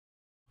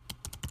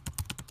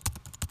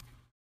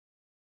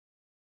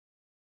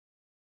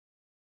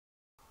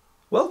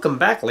Welcome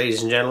back,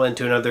 ladies and gentlemen,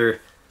 to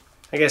another,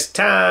 I guess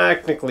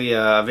technically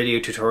a video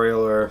tutorial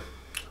or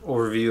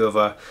overview of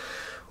a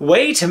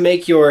way to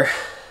make your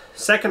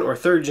second or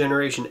third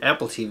generation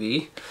Apple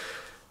TV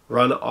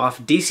run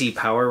off DC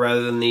power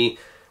rather than the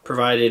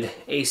provided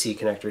AC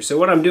connector. So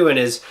what I'm doing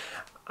is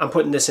I'm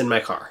putting this in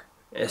my car,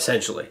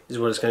 essentially, is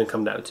what it's going to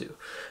come down to.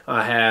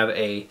 I have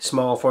a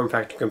small form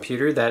factor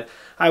computer that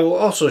I will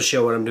also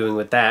show what I'm doing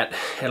with that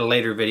at a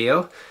later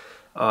video.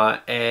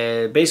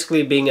 And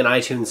basically being an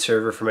iTunes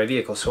server for my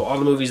vehicle. So all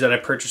the movies that I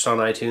purchase on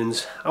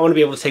iTunes, I want to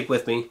be able to take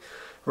with me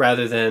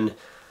rather than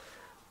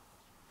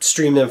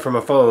stream them from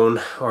a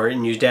phone or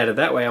use data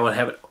that way. I want to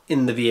have it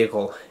in the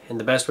vehicle. And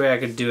the best way I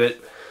could do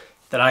it,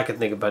 that I could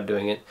think about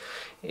doing it,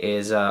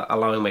 is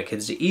allowing my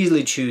kids to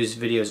easily choose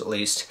videos, at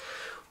least,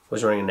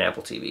 was running an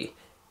Apple TV.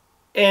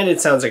 And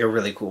it sounds like a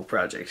really cool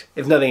project.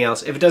 If nothing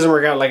else, if it doesn't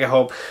work out like I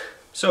hope,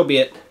 so be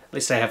it. At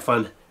least I have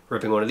fun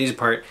ripping one of these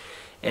apart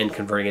and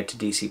converting it to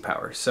DC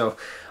power. So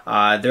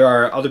there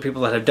are other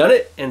people that have done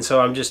it, and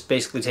so I'm just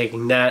basically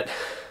taking that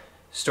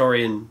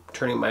story and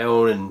turning it my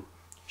own and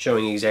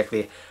showing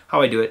exactly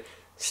how I do it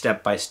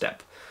step by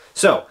step.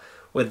 So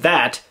with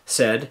that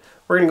said,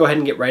 we're gonna go ahead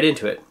and get right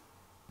into it.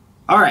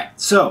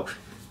 Alright, so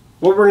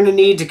what we're gonna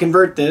need to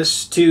convert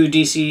this to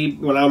DC,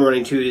 what I'm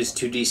running to is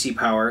to DC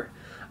power,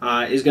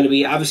 is gonna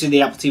be obviously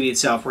the Apple TV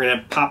itself. We're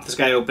gonna pop this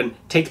guy open,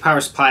 take the power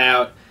supply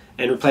out,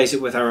 and replace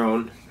it with our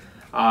own.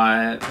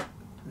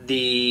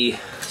 The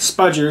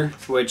spudger,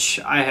 which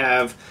I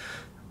have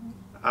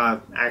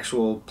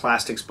actual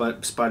plastic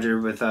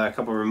spudger with a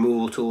couple of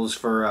removal tools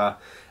for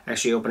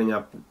actually opening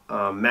up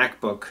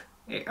MacBook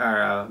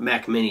or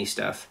Mac Mini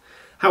stuff.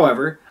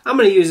 However, I'm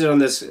going to use it on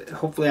this.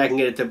 Hopefully I can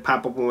get it to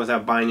pop open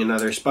without buying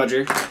another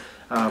spudger.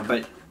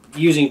 But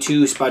using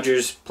two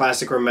spudgers,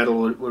 plastic or metal,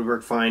 would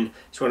work fine.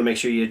 Just want to make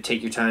sure you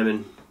take your time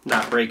and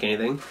not break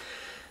anything.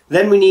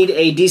 Then we need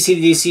a DC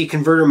to DC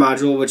converter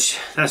module, which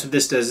that's what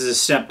this does, is a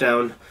step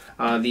down.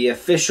 The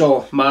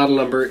official model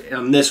number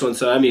on this one,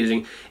 so I'm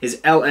using,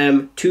 is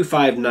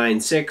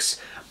LM2596.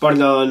 Bought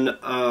it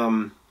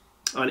on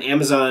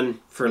Amazon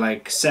for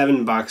like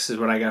 $7 is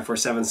what I got for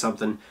 7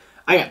 something.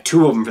 I got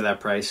 2 of them for that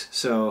price,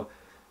 so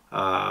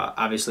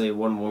obviously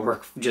one will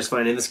work just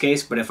fine in this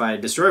case. But if I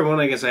destroy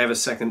one, I guess I have a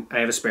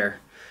spare.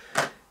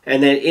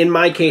 And then in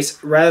my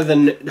case, rather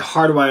than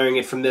hardwiring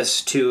it from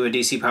this to a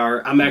DC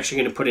power, I'm actually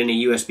going to put in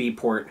a USB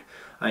port.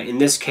 In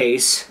this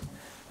case,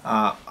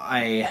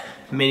 a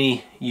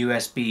mini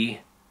USB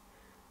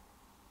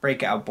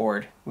breakout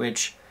board,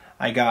 which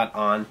I got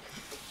on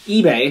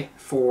eBay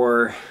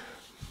for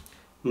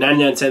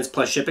 99 cents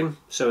plus shipping,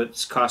 so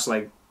it's cost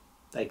like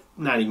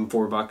not even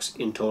 $4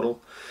 in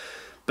total.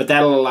 But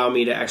that'll allow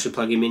me to actually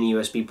plug a mini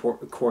USB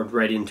cord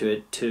right into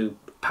it to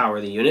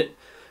power the unit,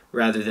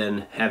 rather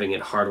than having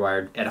it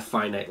hardwired at a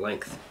finite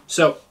length.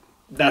 So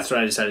that's what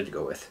I decided to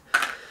go with.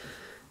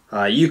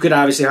 You could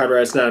obviously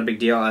hardwire, it's not a big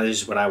deal,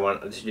 this is what I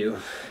wanted to do.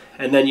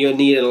 And then you'll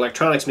need an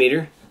electronics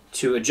meter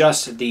to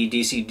adjust the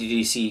DC to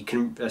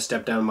DC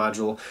step-down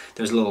module.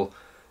 There's a little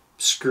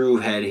screw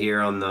head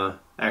here on the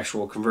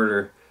actual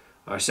converter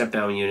or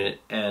step-down unit,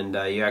 and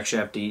you actually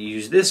have to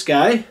use this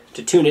guy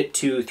to tune it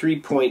to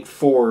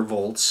 3.4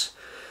 volts.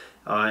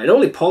 It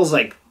only pulls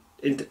like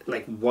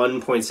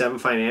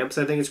 1.75 amps,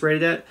 I think it's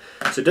rated at.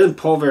 So it doesn't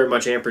pull very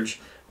much amperage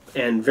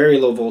and very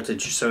low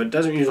voltage, so it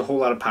doesn't use a whole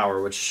lot of power,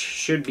 which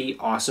should be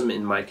awesome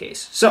in my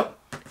case. So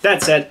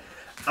that said,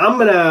 I'm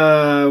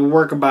gonna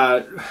work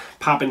about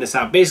popping this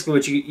out. Basically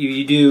what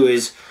you do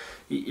is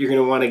you're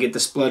gonna want to get the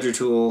spludger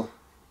tool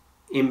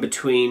in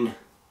between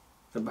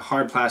the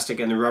hard plastic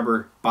and the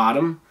rubber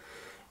bottom,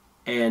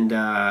 and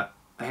I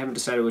haven't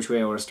decided which way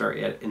I want to start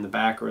yet, in the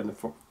back or in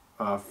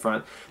the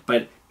front.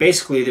 But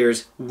basically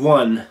there's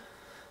one,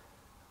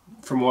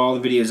 from all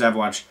the videos I've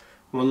watched,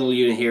 one little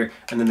unit here,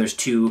 and then there's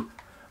 2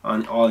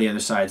 on all the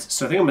other sides.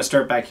 So I think I'm going to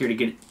start back here to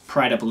get it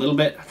pried up a little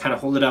bit, kind of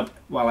hold it up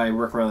while I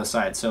work around the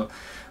side. So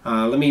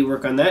let me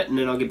work on that, and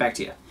then I'll get back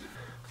to you.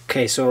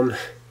 Okay, so I'm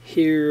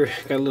here,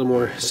 got a little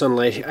more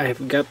sunlight.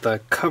 I've got the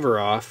cover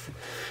off,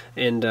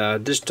 and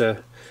just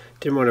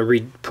didn't want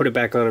to put it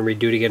back on and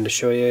redo it again to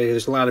show you.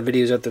 There's a lot of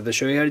videos out there that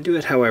show you how to do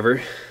it.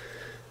 However,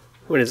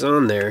 when it's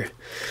on there,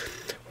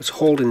 what's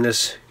holding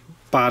this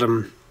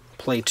bottom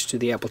plate to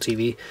the Apple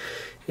TV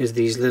is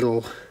these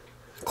little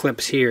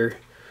clips here,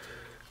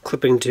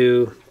 clipping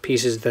to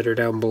pieces that are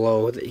down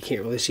below that you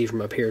can't really see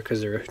from up here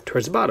because they're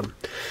towards the bottom.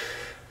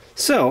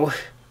 So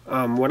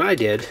what I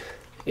did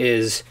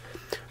is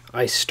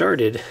I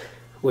started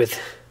with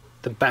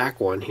the back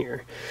one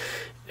here,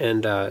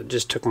 and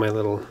just took my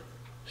little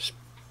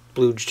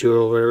splooge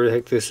tool, whatever the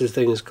heck this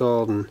thing is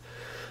called, and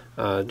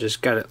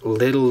just got it a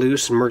little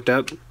loose and worked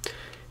up.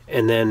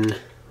 And then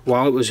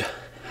while it was,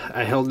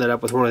 I held that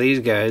up with one of these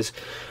guys,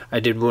 I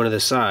did one of the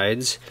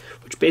sides,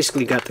 which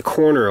basically got the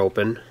corner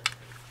open,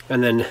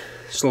 and then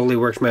slowly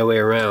worked my way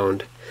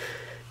around,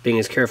 being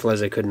as careful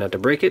as I could not to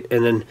break it,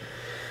 and then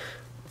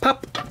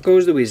pop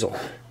goes the weasel.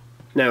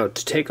 Now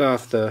to take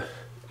off the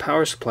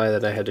power supply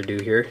that I had to do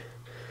here,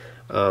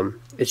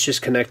 it's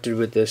just connected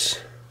with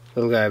this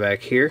little guy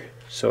back here.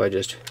 So I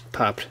just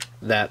popped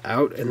that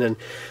out, and then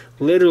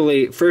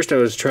literally, first I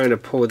was trying to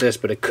pull this,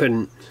 but I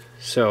couldn't,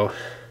 so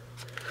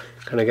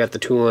kind of got the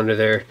tool under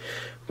there,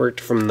 worked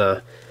from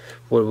the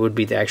what would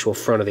be the actual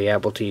front of the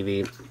Apple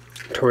TV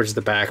towards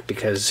the back,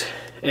 because,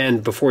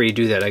 and before you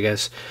do that, I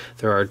guess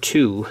there are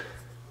two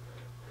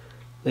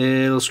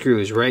little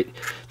screws right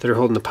that are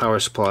holding the power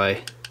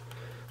supply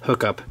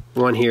hookup,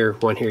 one here,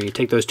 one here. You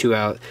take those two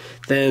out,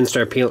 then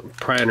start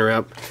prying her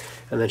up,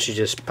 and then she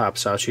just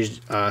pops out. She's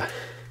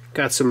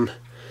got some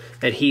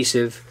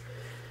adhesive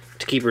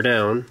to keep her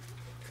down.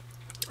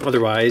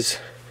 Otherwise,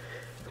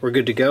 we're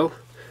good to go.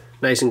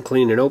 Nice and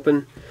clean and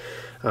open.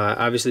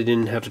 Obviously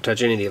didn't have to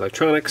touch any of the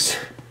electronics.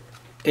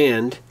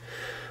 And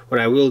what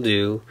I will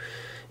do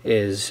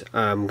is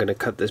I'm going to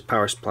cut this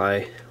power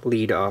supply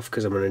lead off,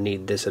 because I'm going to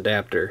need this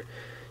adapter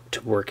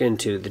to work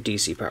into the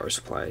DC power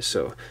supply.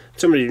 So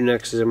what I'm going to do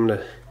next is I'm going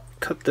to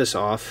cut this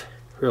off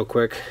real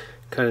quick,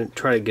 kind of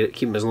try to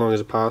keep them as long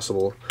as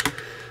possible,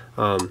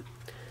 and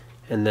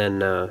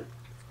then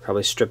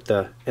probably strip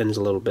the ends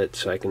a little bit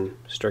so I can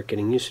start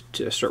getting used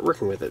to start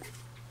working with it.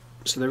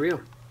 So there we go.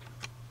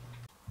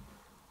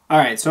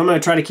 Alright, so I'm going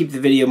to try to keep the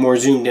video more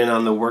zoomed in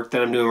on the work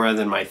that I'm doing rather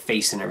than my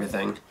face and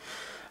everything.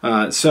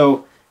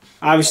 So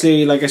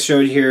obviously, like I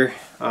showed here,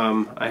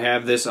 I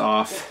have this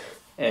off,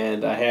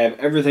 and I have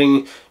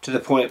everything to the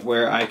point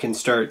where I can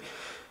start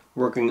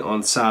working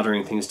on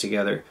soldering things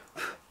together.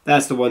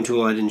 That's the one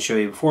tool I didn't show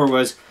you before,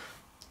 was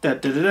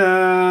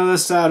the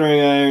soldering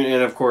iron,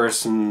 and of course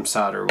some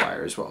solder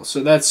wire as well.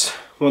 So that's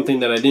one thing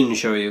that I didn't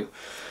show you,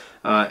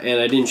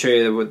 and I didn't show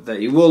you that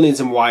you will need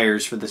some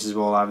wires for this as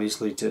well,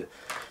 obviously, to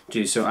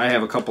do. So I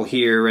have a couple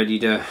here ready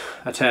to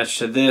attach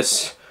to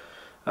this,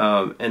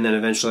 and then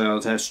eventually I'll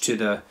attach to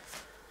the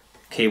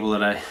cable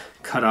that I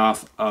cut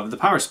off of the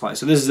power supply.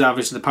 So this is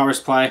obviously the power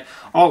supply.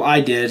 All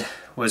I did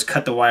was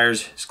cut the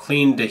wires as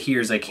clean to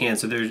here as I can,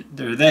 so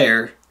they're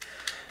there.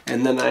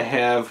 And then I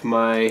have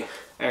my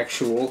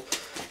actual,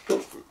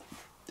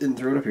 didn't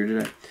throw it up here,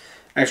 did I?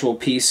 Actual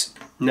piece.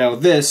 Now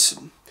this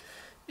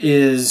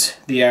is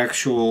the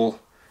actual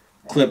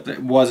clip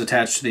that was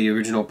attached to the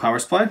original power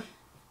supply.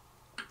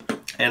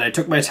 And I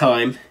took my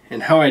time,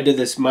 and how I did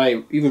this,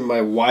 even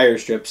my wire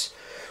strips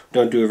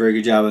don't do a very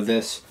good job of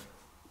this.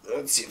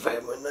 Let's see if I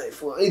have my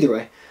knife. Well, either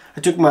way, I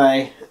took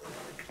my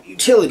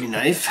utility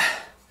knife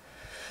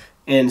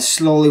and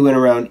slowly went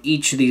around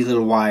each of these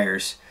little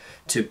wires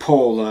to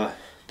pull the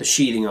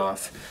sheeting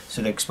off,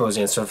 so to expose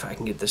it. So if I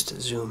can get this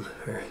to zoom,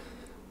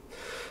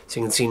 so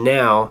you can see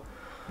now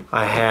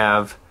I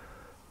have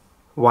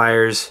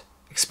wires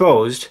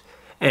exposed.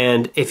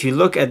 And if you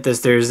look at this,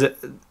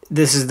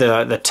 this is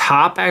the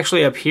top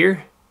actually up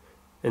here,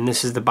 and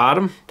this is the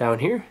bottom down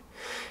here,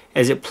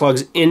 as it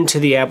plugs into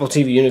the Apple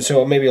TV unit.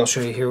 So maybe I'll show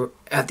you here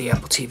at the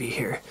Apple TV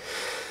here.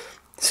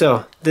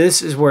 So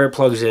this is where it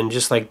plugs in,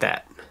 just like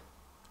that.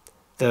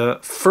 The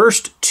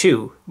first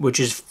two, which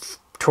is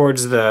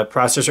towards the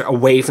processor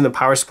away from the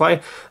power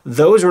supply,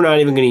 those we're not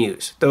even going to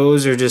use.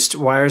 Those are just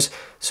wires,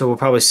 so we'll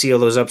probably seal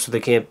those up so they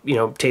can't,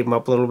 tape them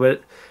up a little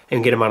bit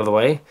and get them out of the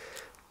way.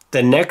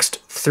 The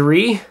next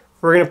three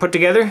we're going to put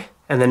together,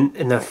 and then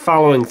in the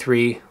following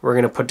three we're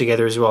going to put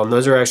together as well, and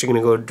those are actually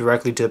going to go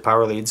directly to the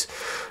power leads.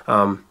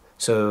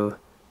 So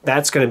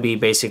that's going to be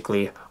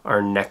basically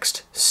our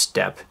next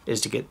step,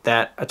 is to get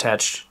that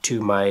attached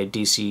to my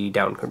DC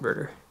down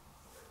converter.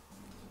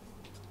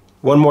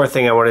 One more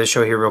thing I wanted to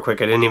show here real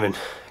quick, I didn't even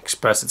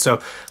express it. So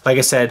like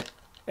I said,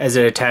 as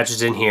it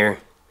attaches in here,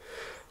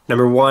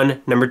 number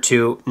 1, number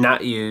 2,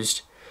 not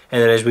used, and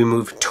then as we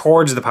move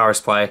towards the power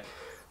supply,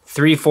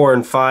 3, 4,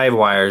 and 5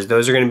 wires,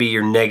 those are going to be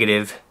your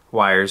negative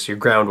wires, your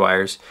ground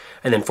wires,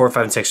 and then 4,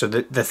 5, and 6. So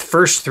the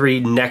first 3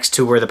 next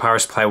to where the power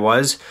supply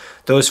was,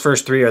 those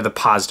first 3 are the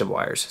positive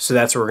wires. So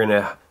that's what we're going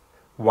to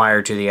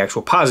wire to the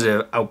actual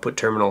positive output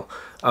terminal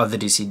of the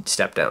DC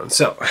step down.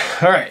 So,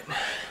 all right,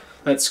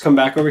 let's come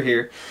back over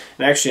here.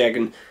 And actually I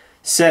can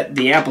set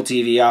the Apple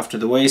TV off to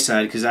the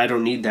wayside because I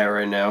don't need that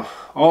right now.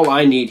 All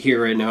I need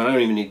here right now, and I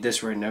don't even need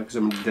this right now because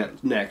I'm going to do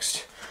that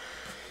next,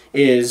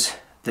 is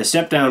the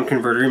step down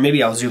converter.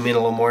 Maybe I'll zoom in a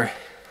little more.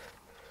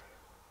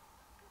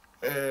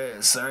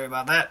 Sorry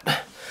about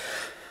that.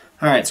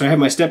 Alright, so I have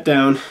my step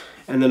down,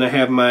 and then I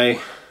have my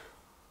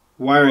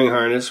wiring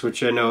harness,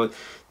 which I know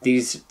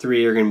these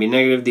 3 are going to be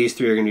negative, these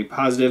 3 are going to be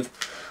positive.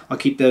 I'll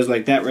keep those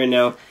like that right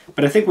now.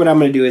 But I think what I'm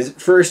going to do is,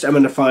 first I'm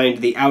going to find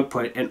the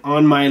output, and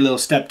on my little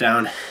step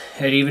down,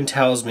 it even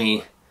tells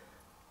me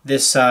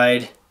this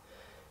side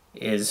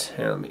is,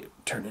 here, let me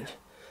turn it.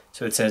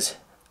 So it says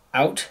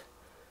out,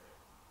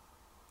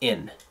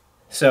 in.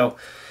 So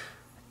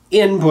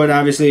input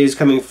obviously is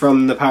coming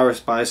from the power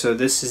supply, so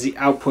this is the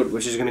output,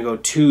 which is going to go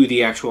to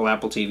the actual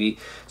Apple TV.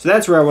 So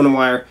that's where I want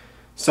to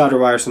solder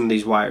wire some of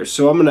these wires.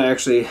 So I'm going to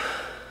actually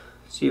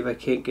see if I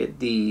can't get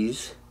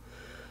these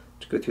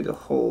to go through the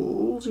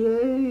holes.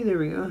 Yay, there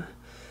we go.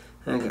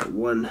 I got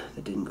one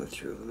that didn't go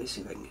through. Let me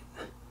see if I can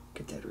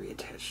get that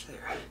reattached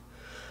there.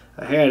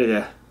 I had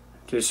to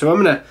do so.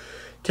 I'm going to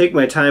take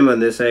my time on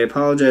this. I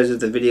apologize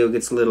if the video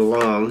gets a little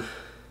long,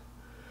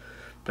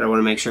 but I want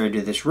to make sure I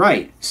do this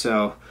right.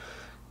 So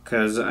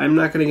because I'm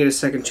not going to get a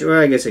second chance.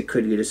 Well, I guess I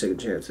could get a second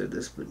chance at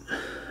this, but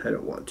I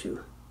don't want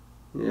to.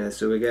 Yeah,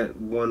 so we got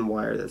one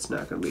wire that's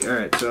not going to be...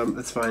 Alright, so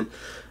that's fine. I'm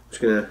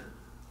just going to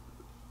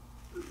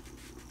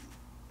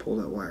pull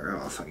that wire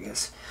off, I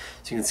guess.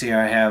 So you can see here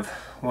I have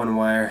one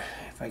wire,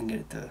 if I can get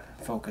it to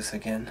focus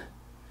again.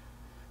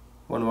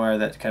 One wire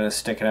that's kind of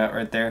sticking out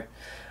right there.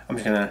 I'm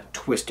just going to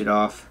twist it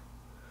off.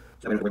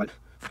 So I'm going to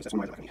that's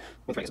one wire.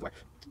 One wire.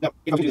 No,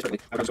 if I'm going to do this quickly,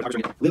 I'm just going to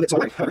get a little bit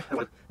smaller. However, that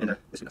one, and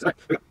this is alright.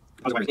 Here we go.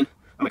 I'll just wire these in.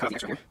 I'm going to cut off the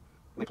extra here.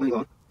 I'm plenty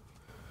long.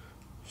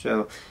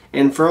 So,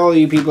 and for all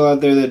you people out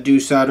there that do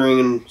soldering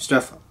and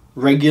stuff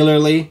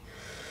regularly,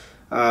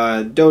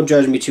 don't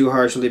judge me too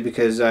harshly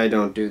because I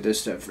don't do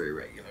this stuff very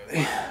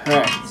regularly.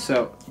 Alright,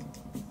 so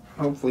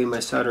hopefully my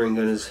soldering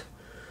gun is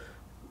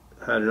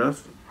hot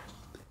enough.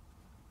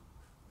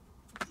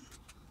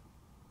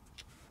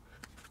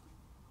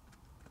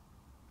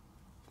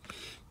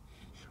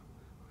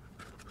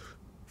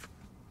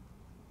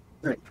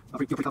 Alright, I'll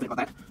feel pretty confident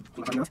about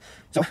that.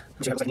 So, let's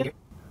see how it's like in here.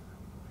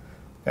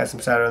 Got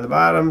some solder on the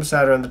bottom,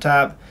 solder on the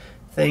top.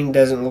 Thing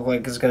doesn't look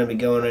like it's going to be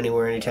going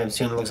anywhere anytime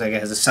soon. It looks like it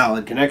has a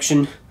solid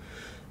connection.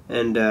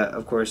 And,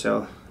 of course,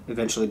 I'll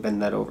eventually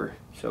bend that over.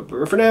 So,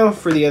 but for now,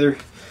 for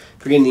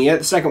getting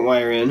the second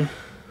wire in,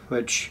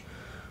 which,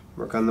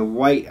 work on the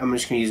white. I'm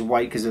just going to use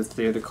white because it's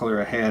the other color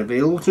I had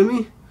available to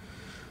me.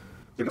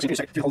 There we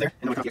go, hold there,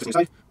 and now we're going to the other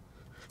side. So,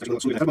 it's going to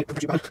look smooth. I thought it might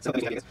push you on. So,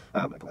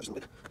 I'm going to pull that just a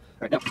little bit.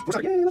 Alright, now, we're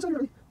sorry. Yay, let's solder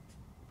early.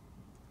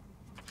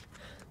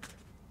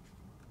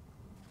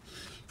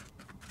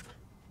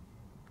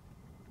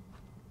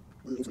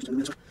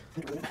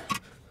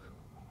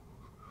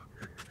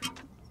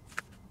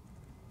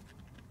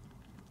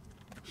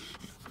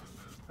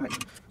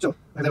 Alright, so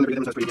I have that one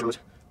pretty good.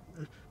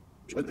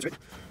 That's right.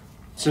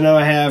 So now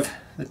I have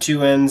the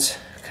two ends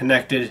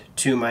connected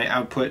to my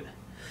output,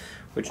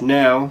 which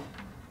now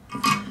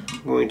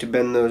I'm going to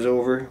bend those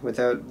over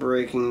without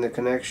breaking the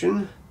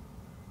connection.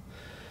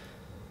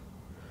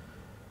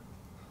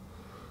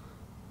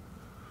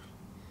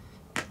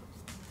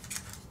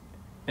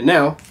 And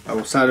now I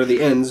will solder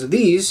the ends of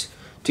these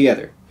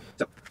together.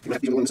 So you're going to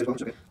have to do one side as well.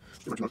 Okay.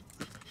 Do what you want.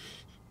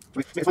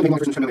 So I'm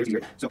making one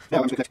easier. So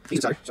now I'm just going to connect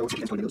these solder. So we'll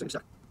see if the ends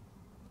stuck.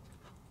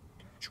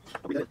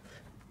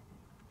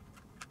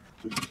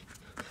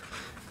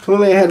 If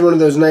only I had one of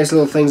those nice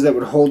little things that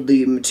would hold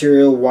the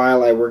material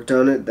while I worked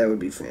on it, that would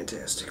be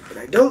fantastic. But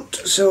I don't,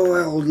 so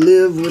I'll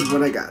live with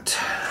what I got.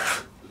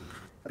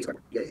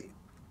 Yay.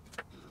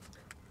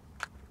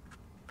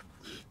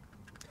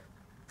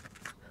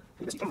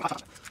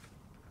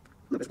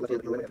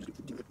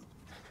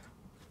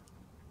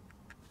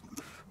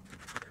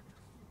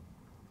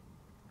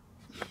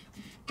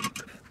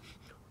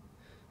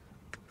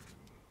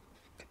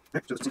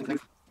 Alright, so it's the same thing.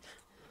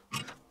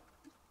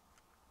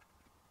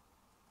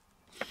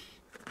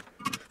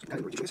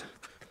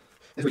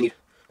 That's what we need.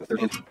 A third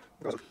hand.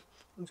 Awesome.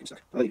 Let's get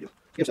stuck. All I need to do.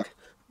 Get stuck.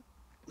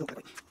 No, that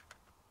way.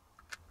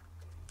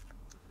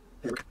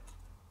 There we go.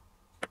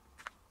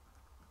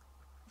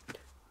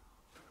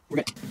 We're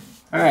good.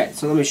 Alright,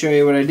 so let me show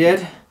you what I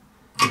did.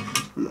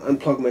 I'm going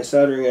to unplug my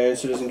soldering iron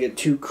so it doesn't get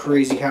too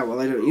crazy hot while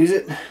I don't use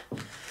it.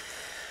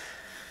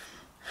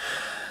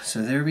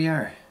 So there we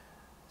are.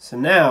 So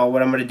now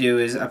what I'm going to do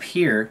is up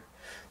here,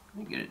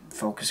 let me get it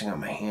focusing on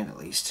my hand at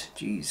least.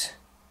 Jeez.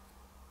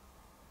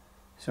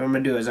 So what I'm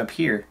going to do is up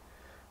here,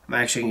 I'm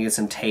actually going to get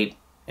some tape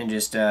and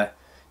just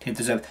tape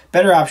this up.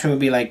 Better option would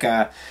be like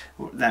that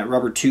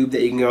rubber tube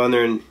that you can go on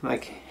there and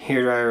like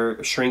hair dry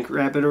or shrink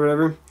wrap it or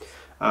whatever.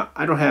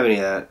 I don't have any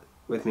of that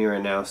with me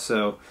right now,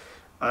 so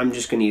I'm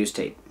just going to use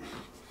tape.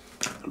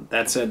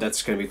 That said,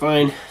 that's going to be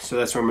fine. So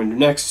that's what I'm going to do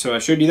next. So I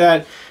showed you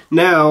that.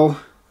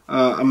 Now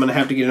I'm going to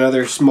have to get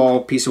another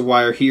small piece of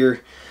wire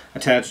here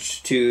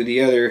attached to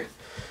the other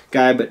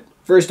guy, but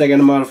first I got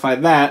to modify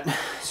that.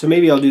 So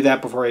maybe I'll do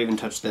that before I even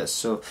touch this.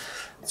 So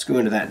let's go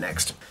into that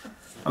next.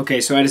 Okay,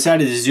 so I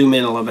decided to zoom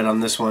in a little bit on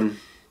this one.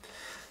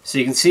 So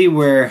you can see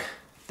where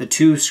the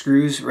two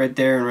screws right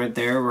there and right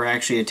there were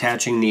actually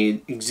attaching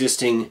the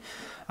existing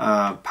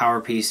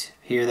power piece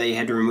here that you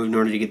had to remove in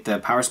order to get the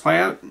power supply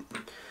out.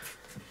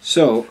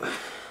 So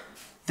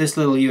this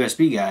little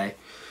USB guy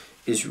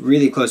is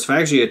really close. If I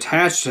actually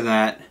attach to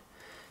that,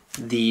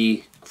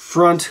 the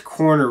front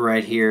corner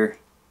right here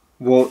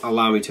won't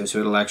allow me to, so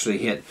it'll actually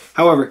hit.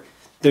 However,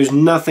 there's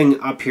nothing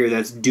up here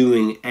that's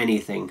doing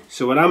anything.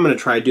 So what I'm going to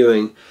try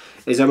doing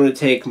is I'm going to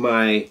take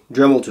my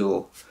Dremel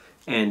tool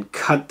and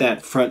cut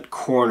that front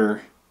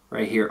corner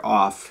right here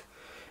off,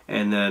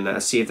 and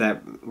then see if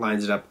that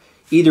lines it up.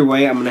 Either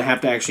way, I'm going to have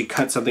to actually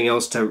cut something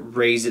else to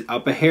raise it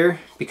up a hair,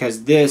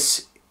 because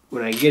this,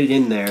 when I get it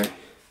in there,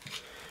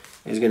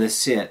 is going to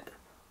sit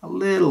a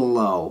little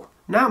low.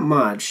 Not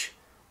much,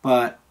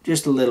 but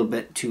just a little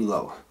bit too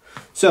low.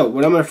 So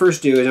what I'm going to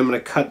first do is I'm going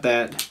to cut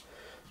that,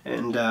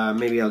 and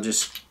maybe I'll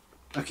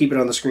keep it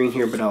on the screen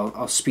here, but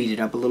I'll speed it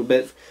up a little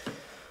bit.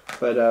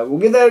 But we'll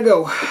give that a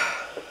go.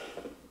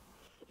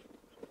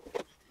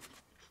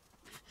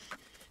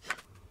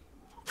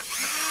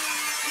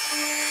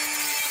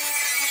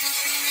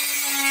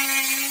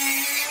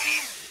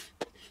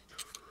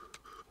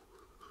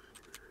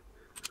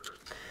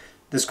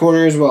 this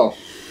corner as well.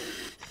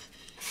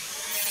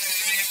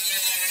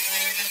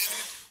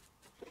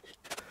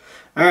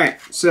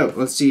 Alright, so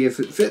let's see if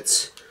it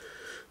fits.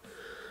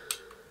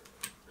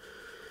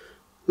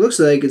 Looks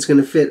like it's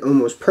going to fit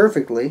almost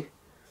perfectly.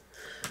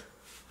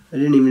 I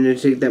didn't even need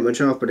to take that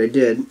much off, but I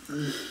did.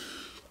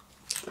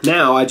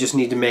 Now I just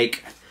need to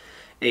make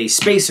a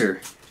spacer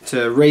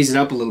to raise it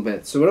up a little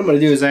bit. So what I'm going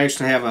to do is I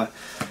actually have a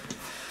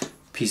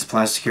piece of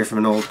plastic here from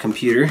an old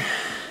computer,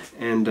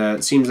 and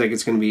it seems like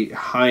it's going to be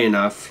high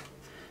enough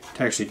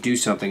to actually do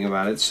something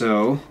about it.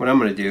 So what I'm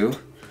going to do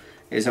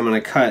is I'm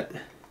going to cut.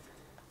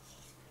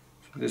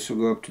 This will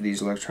go up to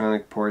these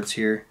electronic ports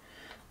here.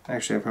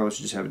 Actually, I probably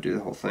should just have it do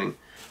the whole thing.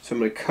 So I'm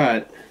going to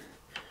cut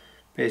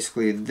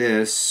basically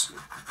this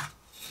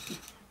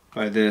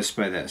by this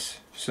by this.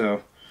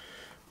 So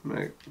I'm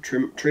going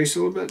to trace a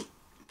little bit.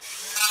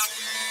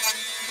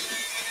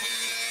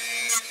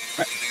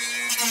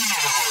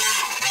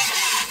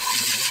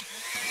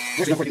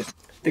 I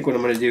think what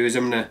I'm going to do is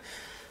I'm going to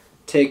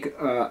take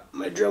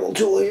my Dremel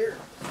tool here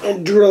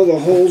and drill the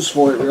holes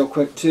for it real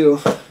quick too,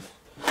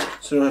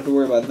 so I don't have to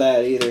worry about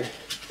that either.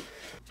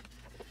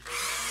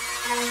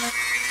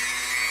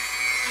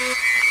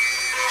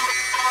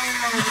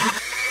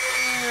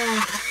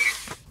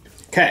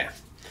 Okay,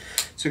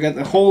 so I got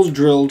the holes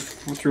drilled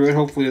through it.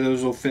 Hopefully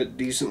those will fit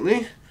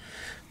decently.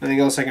 Anything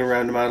else I can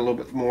round them out a little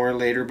bit more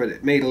later, but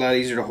it made it a lot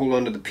easier to hold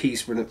onto the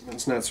piece when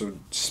it's not so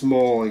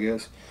small, I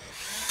guess.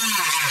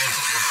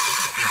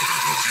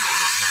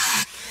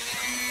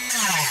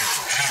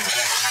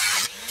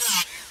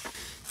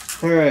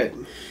 Alright,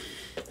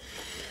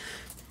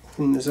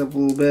 clean this up a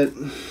little bit.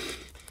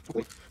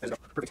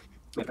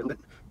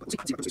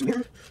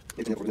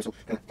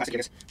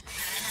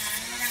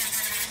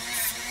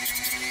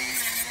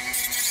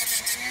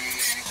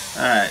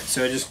 Alright,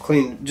 so I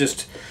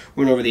just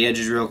went over the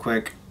edges real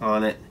quick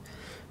on it,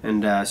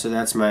 and so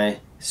that's my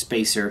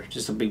spacer,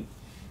 just a big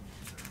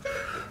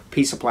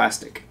piece of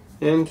plastic.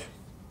 And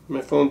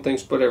my phone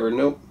thinks whatever.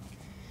 Nope,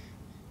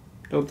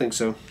 don't think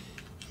so.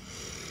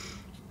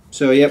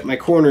 So yep, my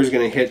corner is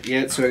going to hit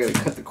yet, so I got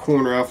to cut the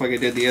corner off like I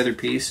did the other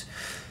piece.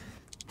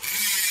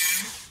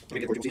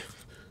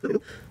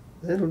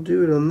 That'll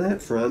do it on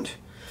that front.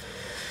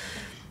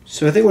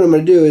 So I think what I'm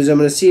going to do is I'm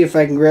going to see if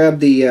I can grab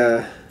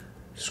the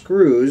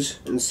screws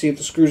and see if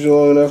the screws are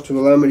long enough to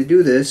allow me to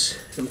do this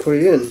and put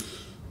it in.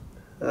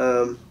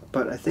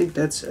 But I think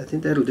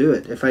that'll do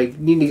it. If I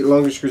need to get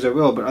longer screws, I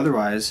will. But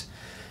otherwise,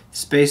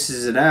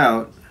 spaces it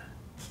out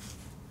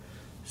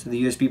so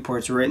the USB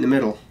ports are right in the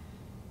middle.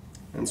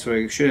 And so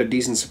I should have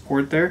decent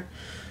support there.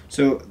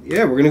 So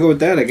yeah, we're gonna go with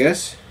that, I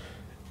guess.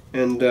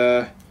 And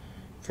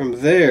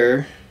from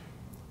there,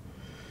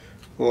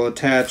 we'll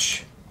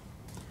attach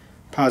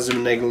positive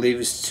and negative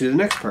leaves to the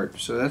next part.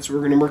 So that's what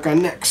we're gonna work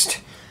on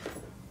next.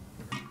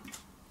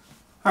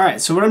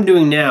 Alright, so what I'm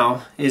doing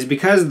now is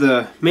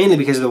mainly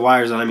because the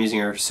wires that I'm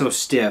using are so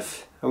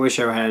stiff. I wish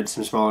I had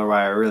some smaller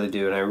wire, I really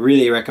do, and I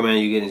really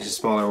recommend you getting some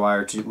smaller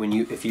wire if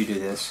you do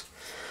this.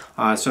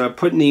 So I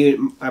plugged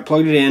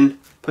it in,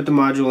 put the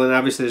module in.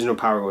 Obviously there's no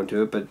power going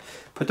to it, but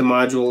put the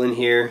module in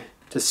here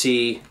to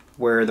see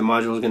where the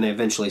module is going to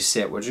eventually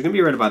sit, which is going to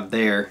be right about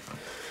there.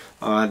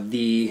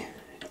 The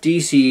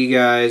DC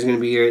guy is going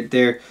to be right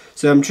there.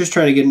 So I'm just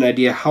trying to get an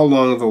idea how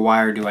long of a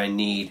wire do I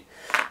need.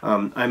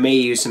 I may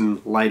use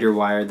some lighter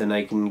wire than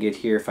I can get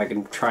here if I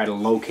can try to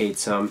locate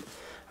some.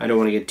 I don't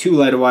want to get too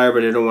light a wire,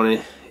 but I don't want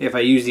to, if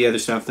I use the other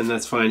stuff, then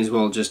that's fine as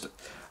well. Just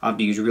I'll have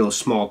to use real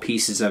small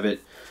pieces of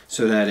it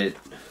so that it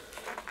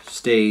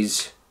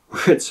stays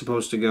where it's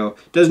supposed to go.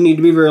 Doesn't need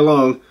to be very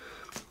long,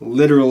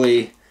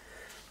 literally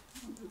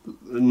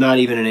not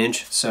even an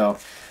inch. So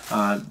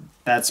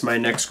that's my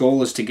next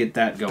goal, is to get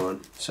that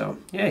going. So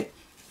yay.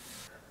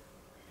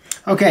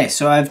 Okay,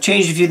 so I've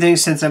changed a few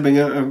things since I've been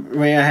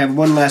away. I have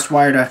one last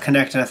wire to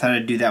connect, and I thought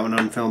I'd do that one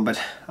on film, but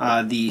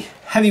the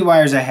heavy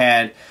wires I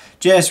had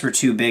just were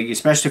too big,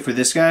 especially for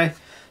this guy.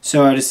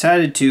 So I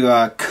decided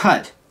to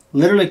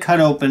literally cut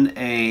open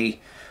a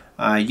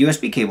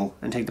USB cable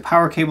and take the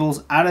power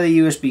cables out of the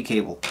USB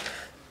cable.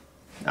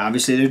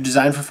 Obviously they're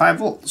designed for 5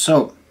 volts,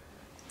 so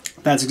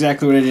that's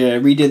exactly what I did. I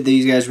redid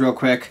these guys real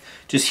quick.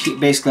 Just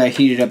basically I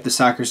heated up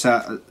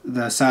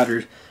the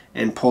solder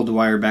and pulled the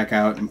wire back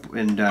out, and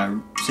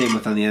same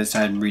with on the other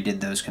side, and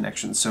redid those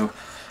connections. So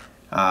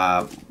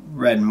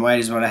red and white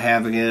is what I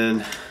have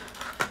again,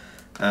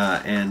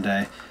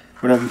 and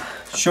what I'm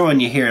showing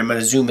you here, I'm going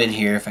to zoom in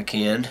here if I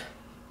can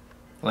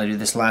while I do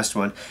this last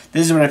one.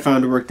 This is what I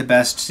found to work the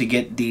best to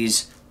get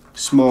these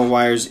small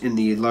wires in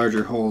the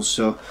larger holes.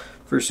 So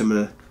first I'm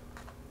going to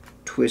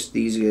twist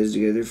these guys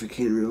together if I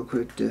can real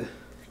quick to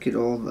get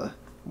all the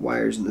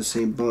wires in the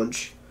same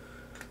bunch.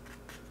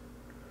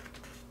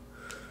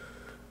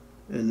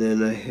 And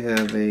then I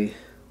have a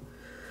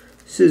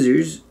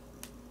scissors,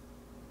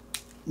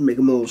 make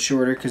them a little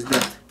shorter because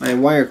my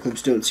wire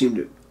clips don't seem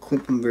to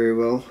clip them very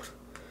well.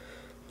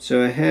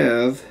 So I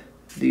have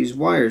these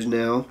wires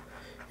now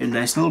in a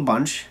nice little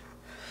bunch,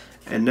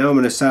 and now I'm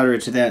going to solder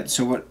it to that.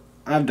 So what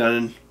I've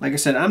done. Like I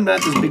said, I'm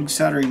not this big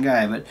soldering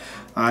guy, but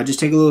just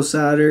take a little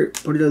solder,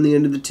 put it on the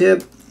end of the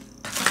tip,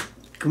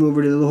 come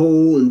over to the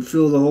hole and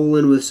fill the hole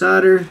in with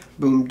solder.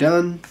 Boom,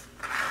 done.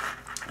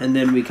 And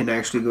then we can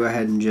actually go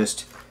ahead and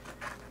just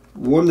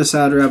warm the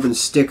solder up and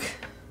stick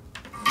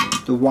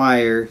the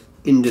wire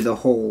into the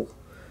hole.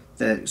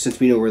 That, since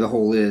we know where the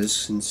hole is,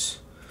 since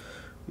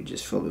we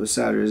just filled it with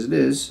solder as it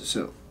is.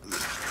 So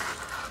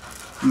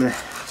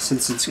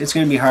since it's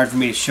going to be hard for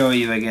me to show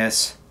you, I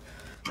guess.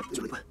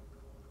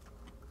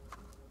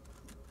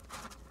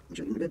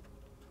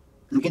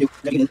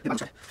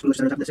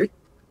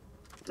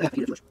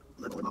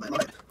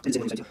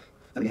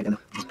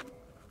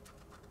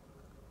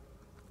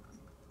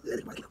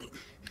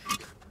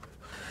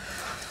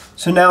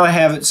 So now I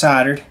have it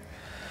soldered,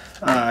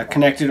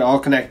 connected, all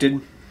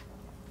connected.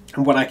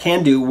 And what I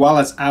can do while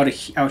it's out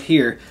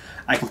here,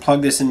 I can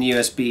plug this in the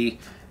USB,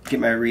 get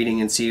my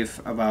reading, and see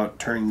if about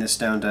turning this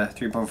down to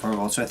 3.4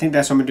 volts. So I think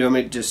that's what I'm gonna do. I'm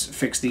gonna just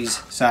fix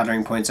these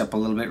soldering points up a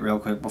little bit real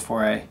quick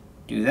before I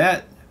do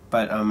that.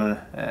 But I'm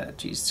gonna,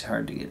 geez, it's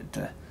hard to get it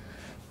to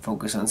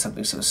focus on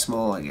something so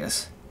small, I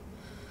guess.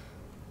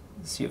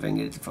 Let's see if I can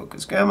get it to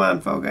focus. Come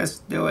on, focus,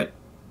 do it.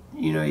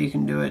 You know you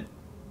can do it.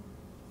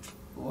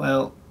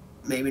 Well,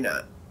 maybe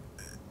not,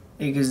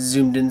 because it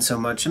zoomed in so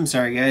much. I'm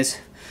sorry, guys.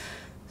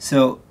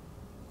 So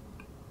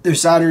they're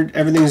soldered,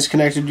 everything's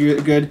connected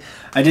good.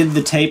 I did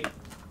the tape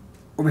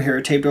over here,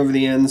 taped over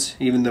the ends,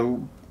 even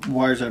though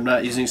wires I'm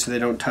not using, so they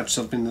don't touch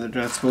something that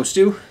they're not supposed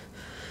to.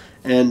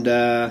 And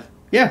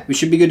yeah, we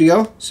should be good to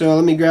go. So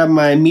let me grab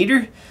my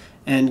meter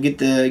and get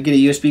a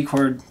USB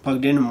cord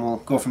plugged in, and we'll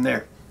go from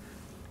there.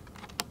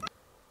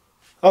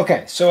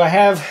 Okay, so I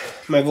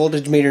have my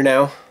voltage meter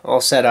now all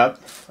set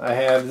up. I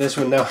have this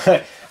one now.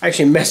 I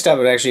actually messed up.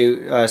 It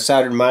actually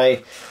soldered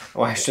my,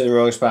 oh, I actually the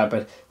wrong spot,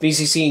 but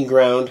VCC and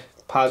ground,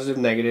 positive,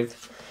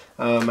 negative.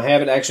 I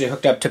have it actually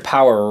hooked up to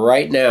power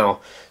right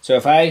now. So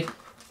if I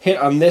hit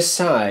on this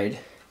side,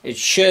 it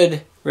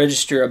should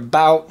register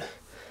about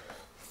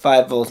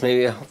 5 volts.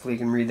 Maybe, hopefully you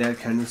can read that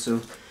kind of. So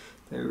if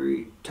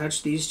I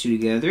touch these two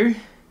together,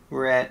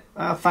 we're at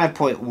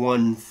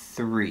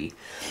 5.13.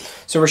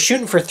 So we're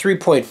shooting for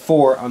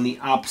 3.4 on the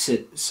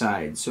opposite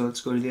side. So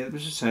let's go to the other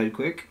side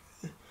quick.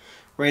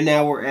 Right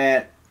now we're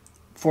at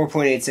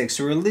 4.86,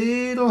 so we're a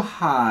little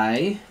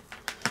high.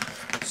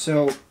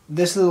 So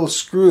this little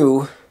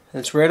screw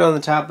that's right on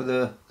the top of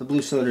the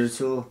blue cylinder, it's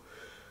a little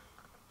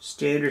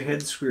standard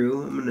head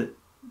screw. I'm gonna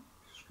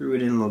screw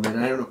it in a little bit.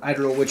 I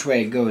don't know which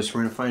way it goes, so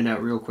we're gonna find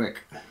out real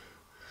quick.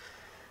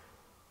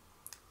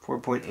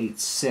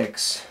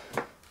 4.86.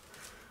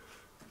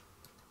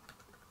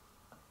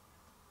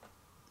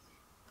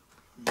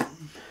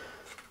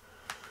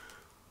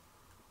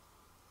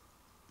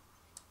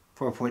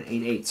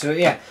 4.88. So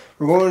yeah,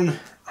 we're going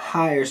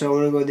higher, so I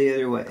want to go the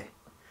other way.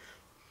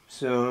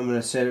 So I'm going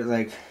to set it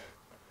like,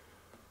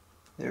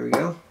 there we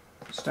go.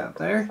 Stop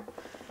there.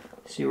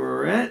 See where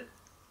we're at.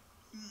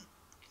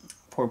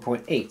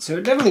 4.8. So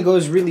it definitely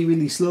goes really,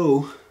 really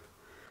slow.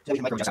 Oh, way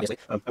too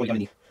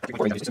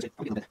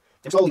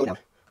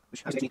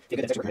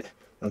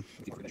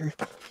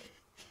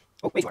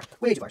far.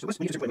 Way too far. So when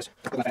you go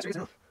faster, I don't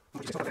know.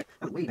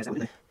 I'm way past that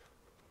one.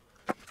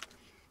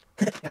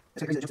 Yeah,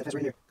 that's crazy. That jumps fast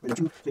right here. We're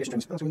 2, 3 extra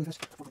times. Oh, it's really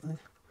fast. 4, 5.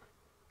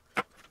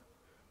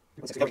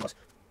 6, very close.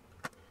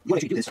 You want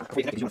to actually do this before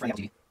you connect because you want to fry out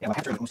TV. Yeah, well,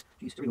 half turn almost.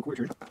 Jeez, 3 1/4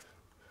 turn.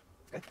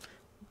 Okay.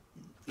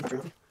 Even turn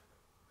roughly.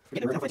 We're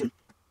getting there. We're not quite and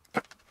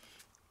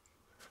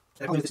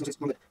I apologize if this looks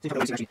a little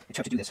bit. Actually, it's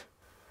tough to do this.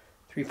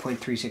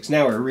 3.36.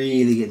 Now we're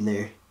really getting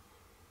there.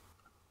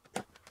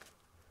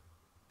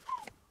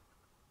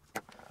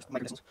 Just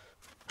micro decimals.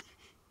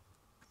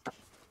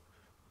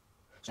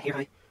 So here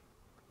high.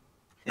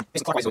 And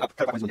basically clockwise go up,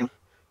 counterclockwise go down.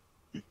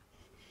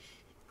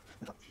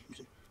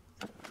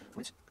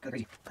 It's kind of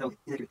crazy how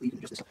inaccurately you can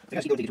adjust this. I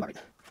guess you don't take it too hard.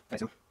 Okay,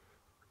 so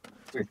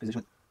it's weird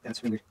because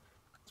that's really weird.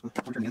 So we're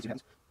turning the other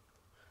happens.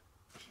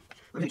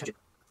 Let me touch it.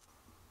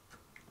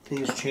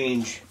 Things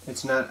change.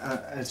 It's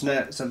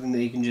not something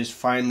that you can just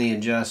finely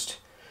adjust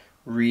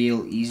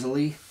real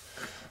easily.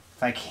 If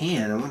I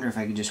can, I wonder if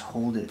I could just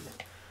hold it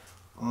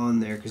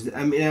on there, because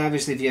I mean,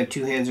 obviously, if you have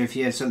two hands or if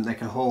you have something that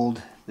can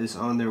hold this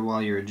on there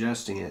while you're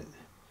adjusting it,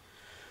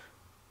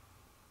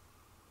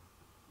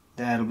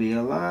 that'll be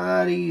a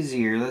lot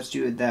easier. Let's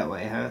do it that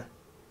way, huh?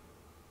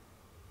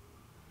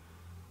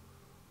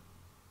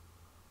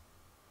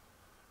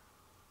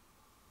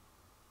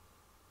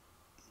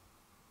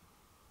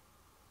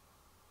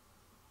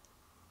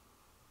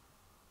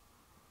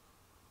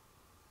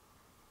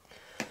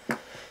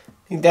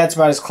 I think that's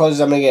about as close as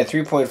I'm going to get.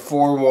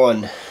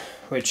 3.41,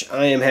 which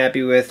I am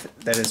happy with.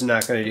 That is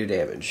not going to do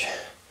damage.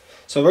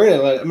 So I'm going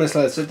to let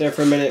it sit there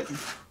for a minute.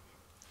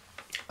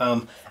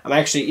 I'm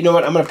actually, you know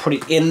what? I'm going to put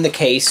it in the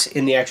case,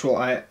 in the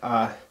actual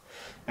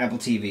Apple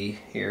TV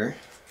here,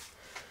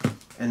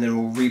 and then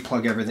we'll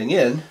replug everything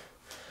in.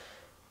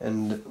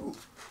 And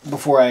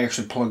before I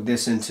actually plug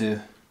this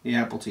into the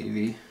Apple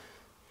TV.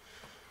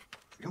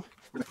 Here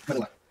we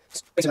go.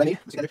 Space it on me.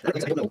 Let's get it. I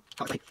don't know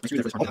how much. Let's do it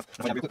for this part. I'll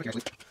find out real quick,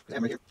 actually. Because I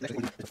have right here.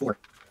 Actually, it's 4.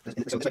 So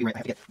this might be right. I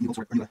have to get new bolts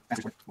or new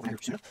fasteners for it. We'll find here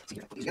soon enough. See,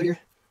 put these together here.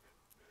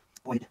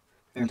 Void.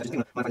 Very touches. I'm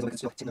gonna modify these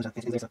still. Take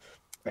those out.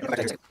 Right, back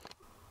to here.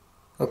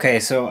 Okay,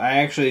 so I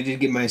actually did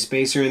get my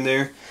spacer in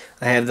there.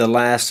 I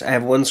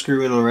have one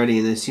screw in already,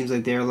 and it seems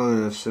like they're long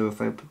enough. So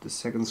if I put the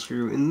second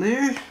screw in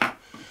there,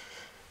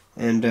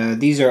 and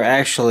these are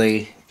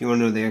actually, if you want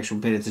to know the actual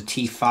bit, it's a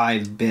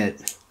T5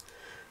 bit.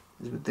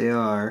 Is what they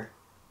are.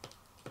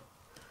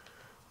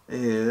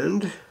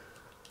 And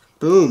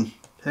boom!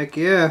 Heck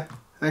yeah!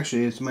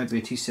 Actually, it might be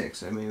a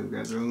T6. I may have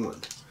grabbed the wrong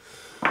one.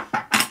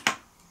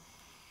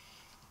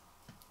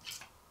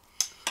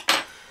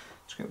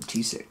 Let's grab a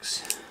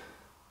T6.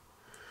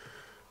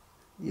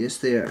 Yes,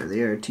 they are.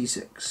 They are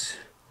T6.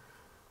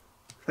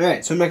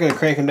 Alright, so I'm not going to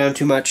crank them down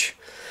too much.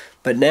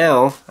 But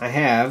now I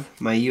have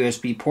my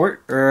USB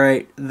port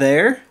right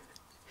there.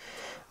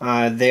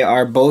 They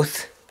are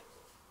both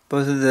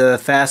of the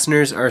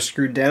fasteners are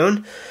screwed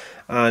down.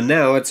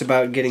 Now it's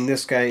about getting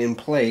this guy in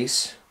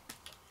place.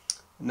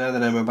 Now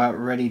that I'm about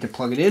ready to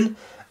plug it in,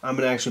 I'm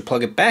going to actually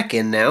plug it back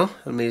in now.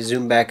 Let me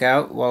zoom back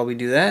out while we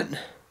do that.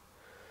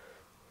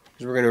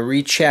 Because we're going to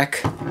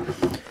recheck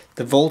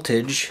the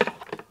voltage.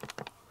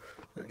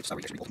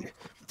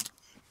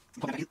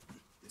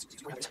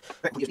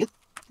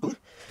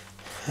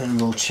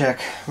 And we'll check.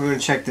 We're going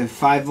to check the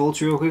 5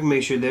 volts real quick.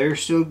 Make sure they're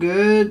still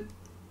good.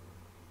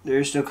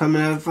 They're still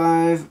coming out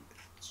 5.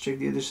 Let's check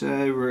the other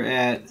side. We're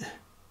at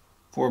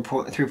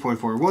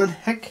 3.41.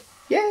 Heck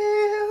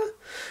yeah!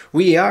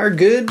 We are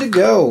good to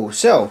go.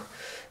 So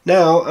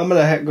now I'm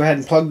going to go ahead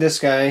and plug this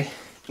guy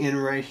in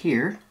right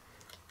here.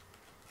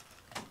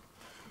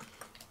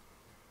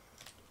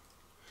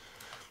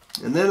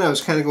 And then I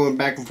was kind of going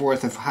back and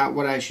forth of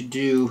what I should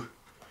do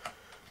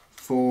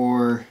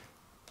for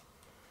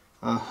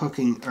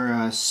hooking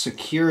or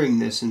securing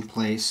this in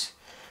place.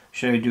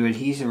 Should I do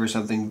adhesive or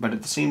something? But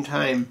at the same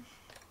time,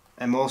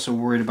 I'm also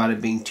worried about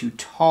it being too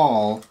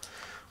tall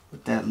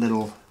with that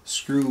little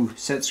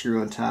set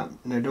screw on top,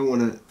 and I don't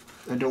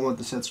want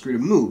the set screw to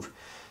move.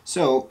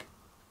 So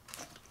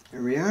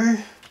here we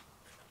are.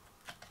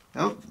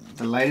 Oh,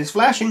 the light is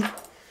flashing.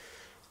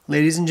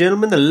 Ladies and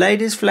gentlemen, the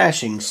light is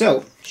flashing.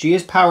 So she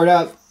is powered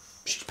up.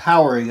 She's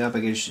powering up,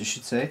 I guess I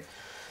should say.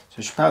 So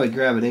I should probably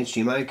grab an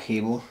HDMI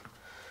cable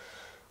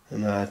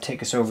and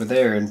take us over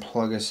there and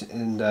plug us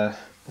in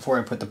before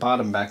I put the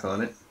bottom back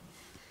on it.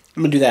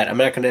 I'm gonna do that. I'm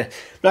not gonna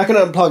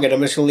unplug it. I'm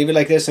just gonna leave it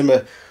like this. I'm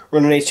gonna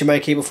run an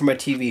HDMI cable for my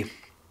TV.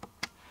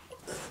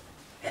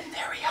 And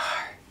there we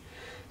are.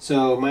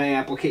 So my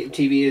Apple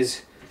TV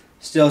is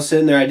still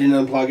sitting there. I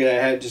didn't unplug it.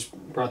 I had just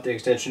brought the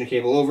extension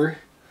cable over.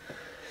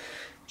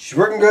 She's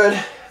working good.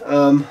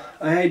 I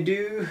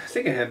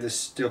think I have this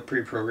still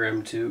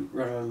pre-programmed to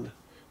run on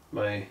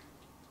my...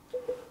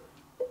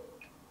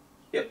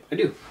 Yep, I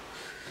do.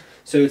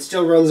 So it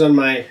still runs on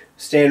my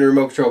standard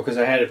remote control because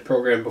I had it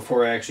programmed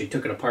before I actually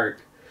took it apart.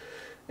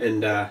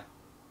 And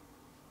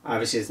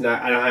obviously it's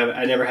not.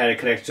 I never had it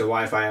connected to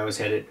Wi-Fi. I always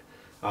had it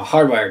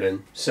hardwired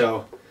in.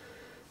 So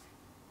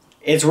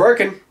it's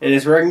working, and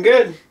it's working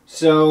good.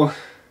 So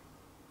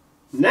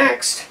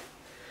next,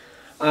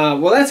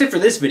 well, that's it for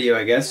this video,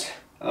 I guess.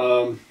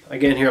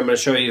 Again, here I'm going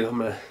to show you. I'm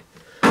going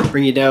to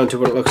bring you down to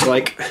what it looks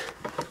like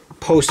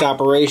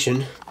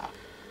post-operation.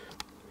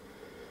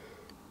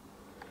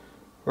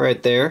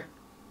 Right there.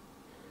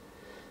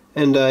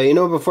 And you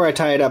know, before I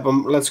tie it up,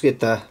 let's get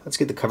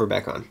the cover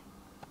back on.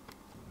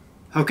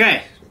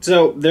 Okay,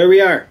 so there we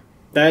are.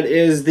 That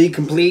is the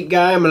complete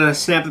guy. I'm gonna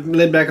snap the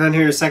lid back on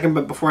here in a second,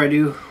 but before I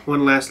do,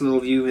 one last little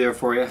view there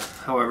for you,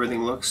 how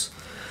everything looks.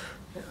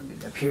 I'll get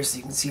it up here so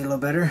you can see it a little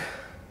better.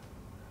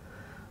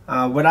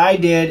 What I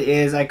did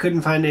is I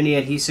couldn't find any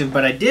adhesive,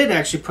 but I did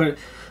actually put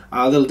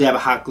a little dab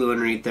of hot glue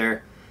underneath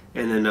there,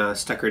 and then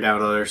stuck her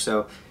down on her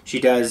so she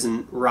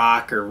doesn't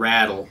rock or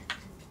rattle.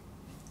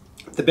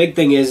 The big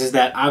thing is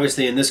that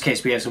obviously in this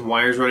case we have some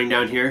wires running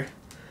down here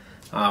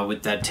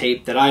with that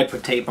tape that I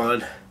put tape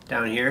on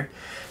down here.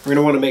 We're going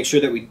to want to make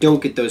sure that we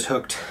don't get those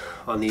hooked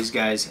on these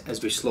guys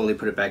as we slowly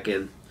put it back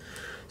in.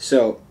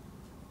 So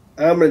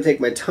I'm going to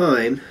take my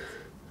time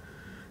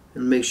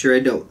and make sure I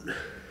don't.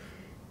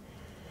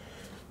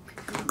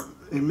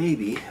 And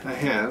maybe I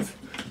have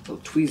little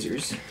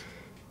tweezers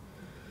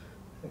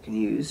I can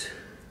use.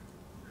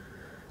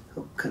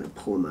 I'll kind of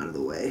pull them out of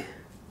the way.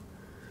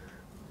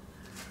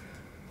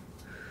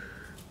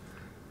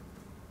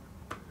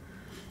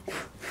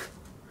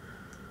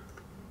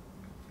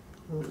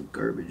 All the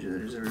garbage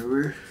that is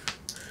everywhere.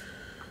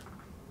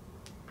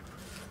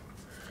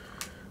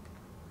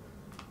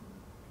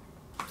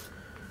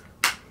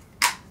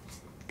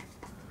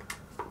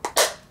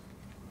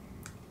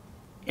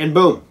 And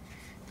boom.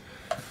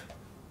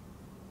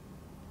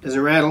 Doesn't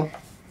rattle.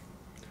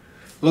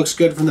 Looks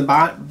good from the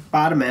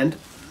bottom end.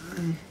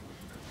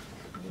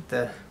 Get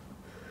the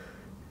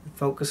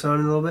focus on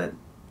it a little bit.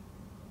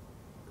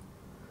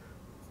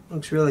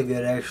 Looks really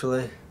good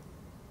actually.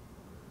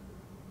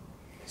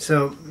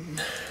 So,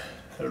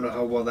 I don't know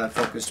how well that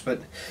focused,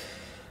 but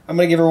I'm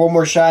going to give her one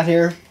more shot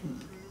here.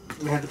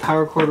 I have the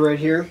power cord right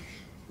here.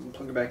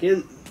 Plug it back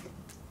in.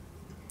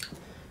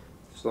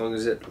 As long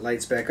as it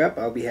lights back up,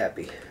 I'll be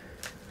happy.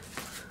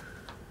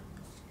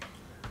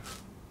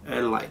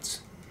 And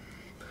lights.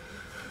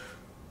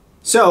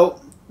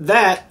 So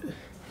that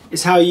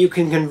is how you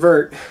can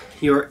convert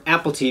your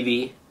Apple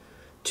TV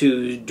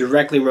to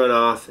directly run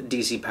off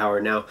DC power.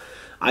 Now,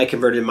 I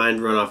converted mine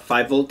to run off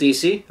 5-volt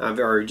DC,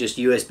 or just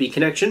USB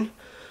connection.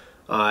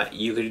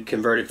 You could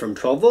convert it from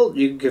 12-volt.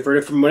 You could convert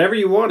it from whatever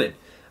you wanted.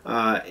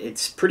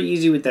 It's pretty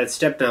easy with that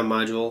step-down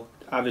module.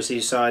 Obviously,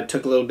 you saw it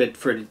took a little bit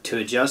for it to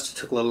adjust. It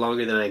took a little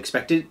longer than I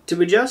expected it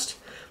to adjust.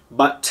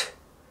 But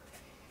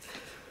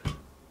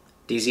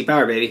DC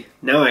power, baby.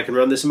 Now I can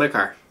run this in my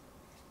car,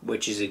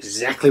 which is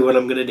exactly what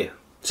I'm going to do.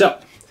 So,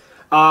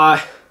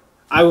 I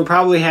will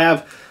probably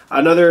have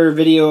another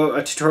video,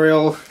 a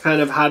tutorial, kind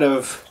of how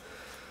to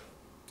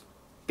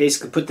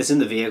basically put this in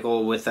the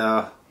vehicle with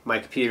my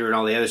computer and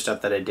all the other stuff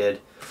that I did.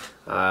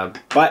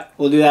 But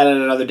we'll do that at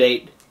another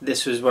date.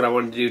 This was what I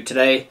wanted to do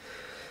today.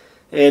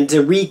 And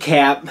to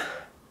recap,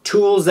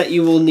 tools that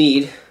you will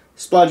need: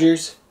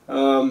 spludgers.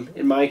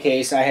 In my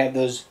case, I have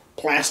those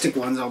plastic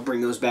ones. I'll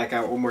bring those back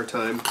out one more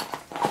time.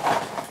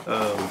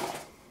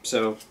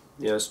 So,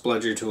 you know,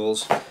 spludger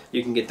tools.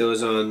 You can get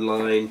those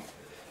online.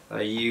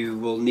 You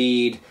will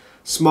need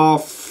small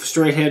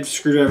straight head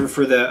screwdriver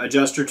for the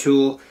adjuster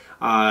tool.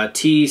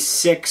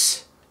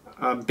 T6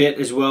 bit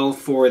as well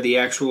for the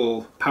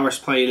actual power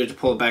supply unit to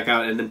pull it back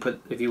out, and then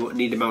put, if you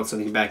need to mount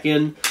something back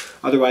in.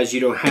 Otherwise, you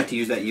don't have to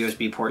use that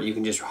USB port. You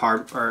can just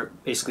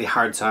basically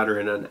hard solder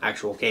in an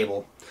actual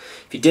cable.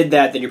 If you did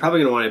that, then you're probably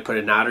going to want to put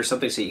a knot or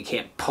something so you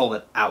can't pull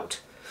it out.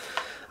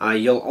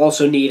 You'll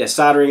also need a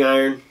soldering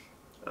iron,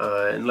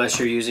 unless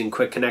you're using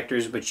quick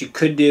connectors, which you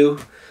could do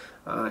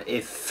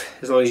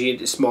as long as you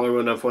get smaller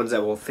enough ones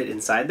that will fit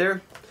inside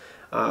there.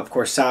 Of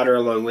course, solder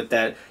along with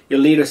that.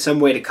 You'll need some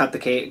way to cut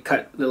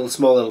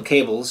small little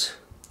cables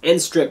and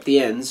strip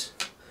the ends,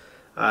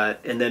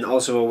 and then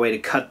also a way to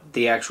cut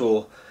the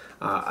actual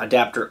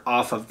adapter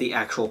off of the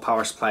actual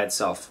power supply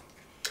itself.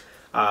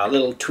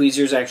 Little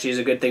tweezers actually is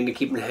a good thing to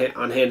keep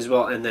on hand as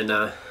well, and then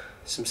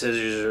some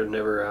scissors are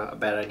never a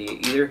bad idea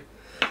either.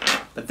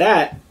 But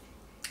that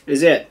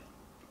is it.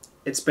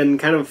 It's been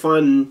kind of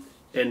fun,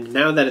 and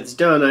now that it's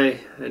done,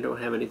 I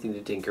don't have anything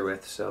to tinker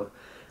with, so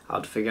I'll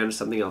have to figure out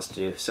something else to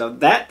do. So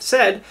that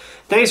said,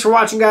 thanks for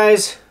watching,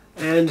 guys,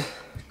 and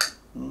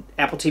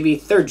Apple TV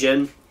 3rd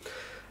Gen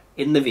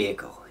in the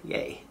vehicle.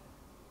 Yay.